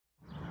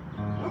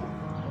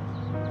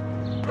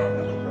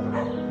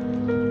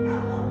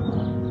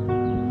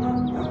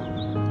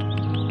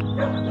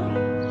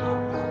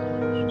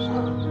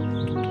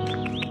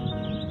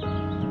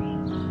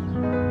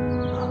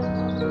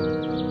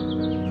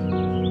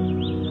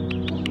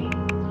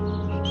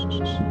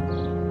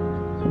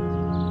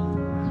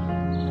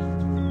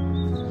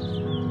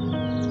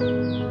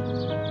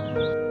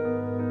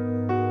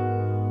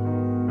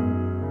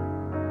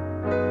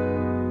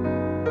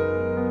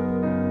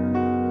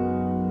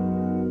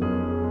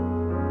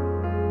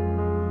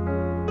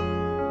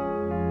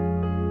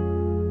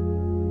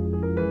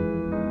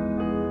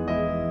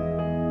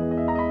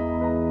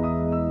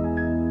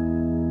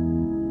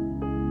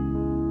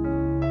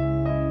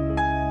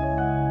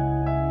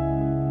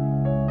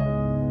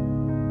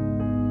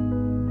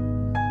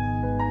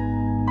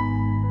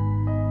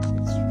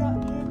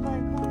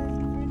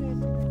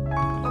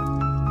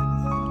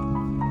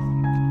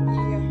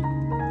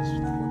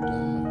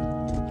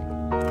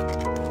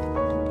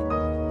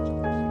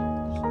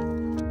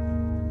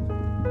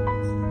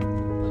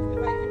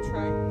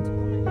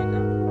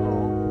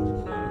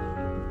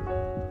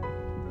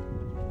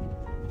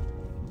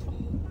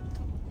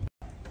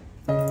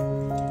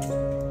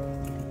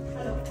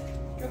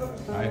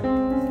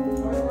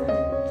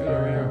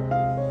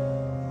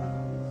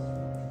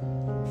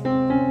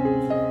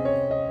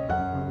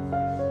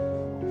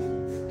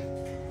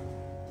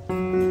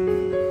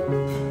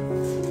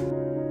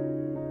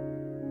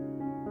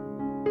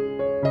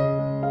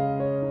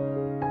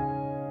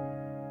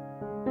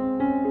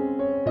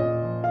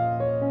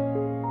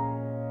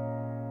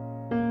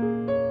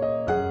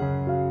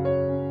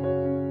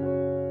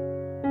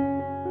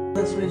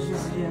Das vezes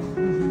dia.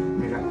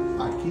 Mira,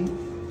 aquí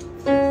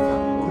está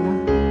una.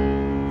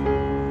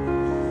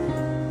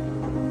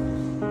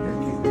 Y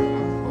aquí está la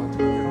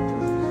otra.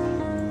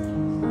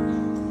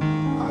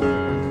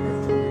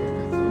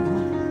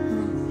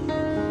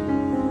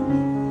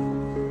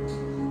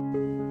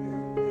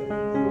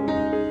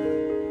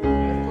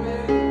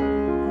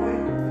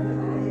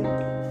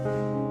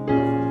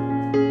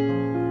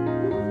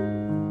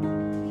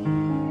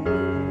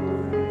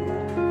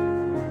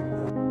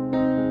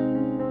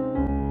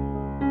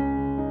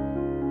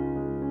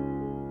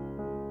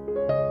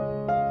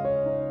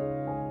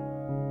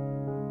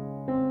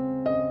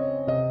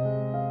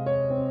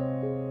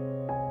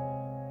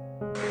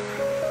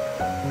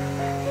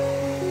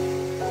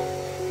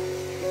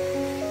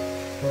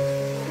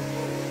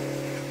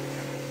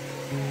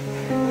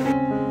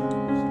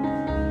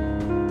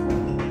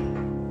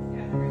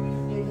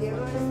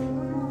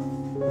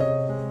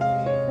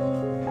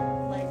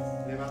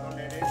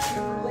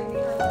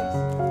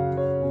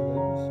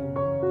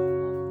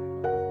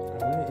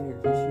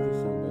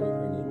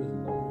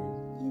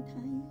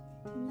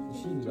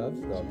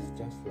 Dogs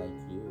just like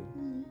you.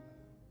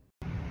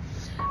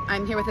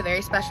 I'm here with a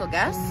very special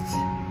guest.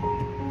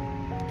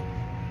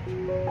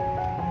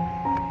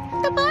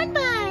 The Bun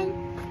Bun!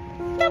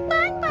 The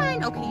Bun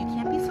Bun! Okay, you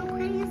can't be so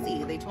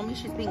crazy. They told me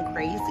she's being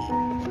crazy.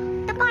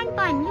 The Bun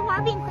Bun, you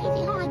are being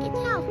crazy, huh? I can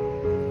tell.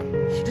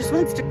 She just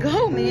wants to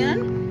go,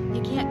 man.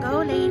 You can't go,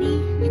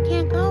 lady. You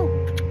can't go.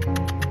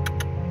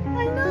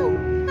 I know,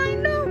 I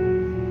know.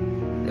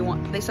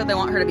 They said they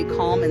want her to be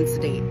calm and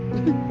sedate.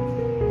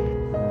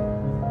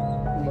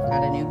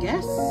 Got a new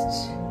guest.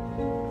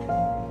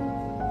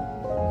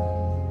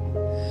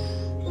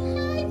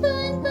 Hi,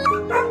 Bun Bun.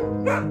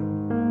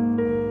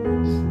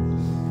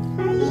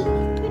 Hi,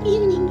 good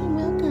evening and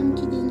welcome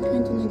to the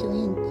Intercontinental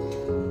Inn.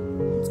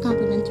 It's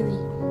complimentary.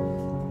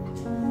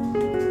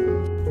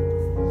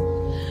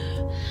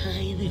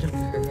 Hi, little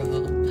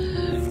girl.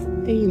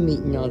 Are you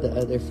meeting all the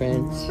other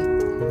friends?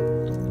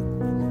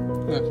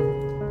 Huh.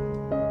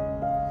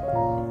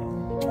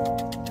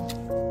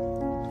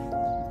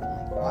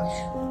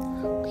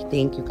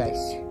 Thank you, guys.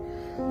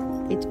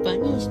 It's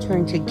Bunny's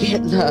turn to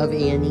get love,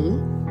 Annie.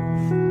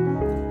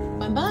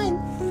 Bun Bun.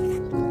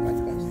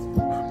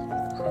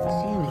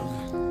 Sammy.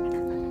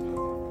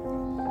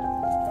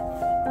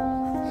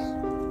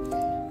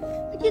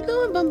 Where you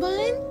going, Bun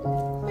Bun?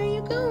 Where are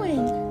you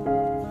going?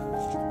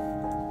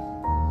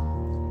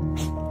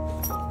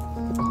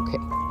 Okay.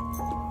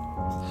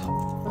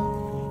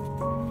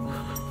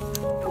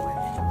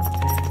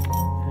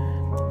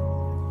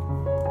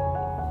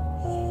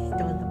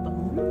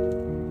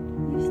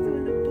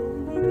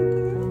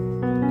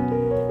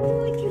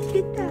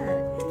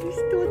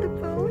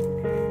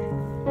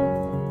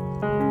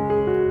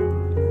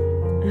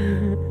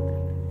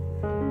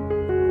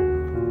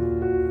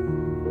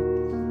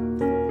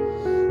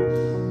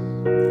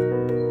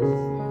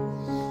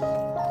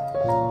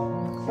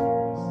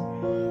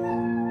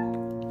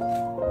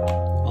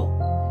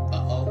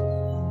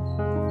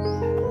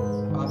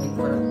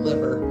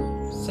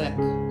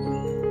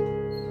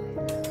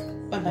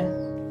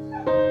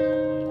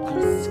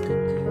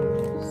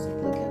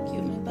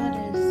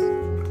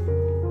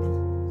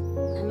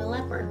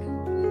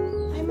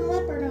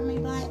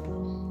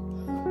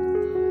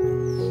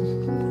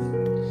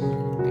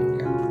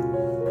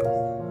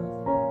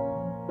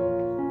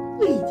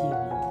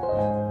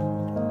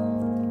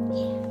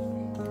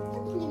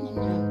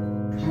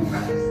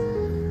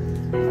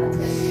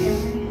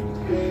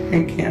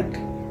 I can't.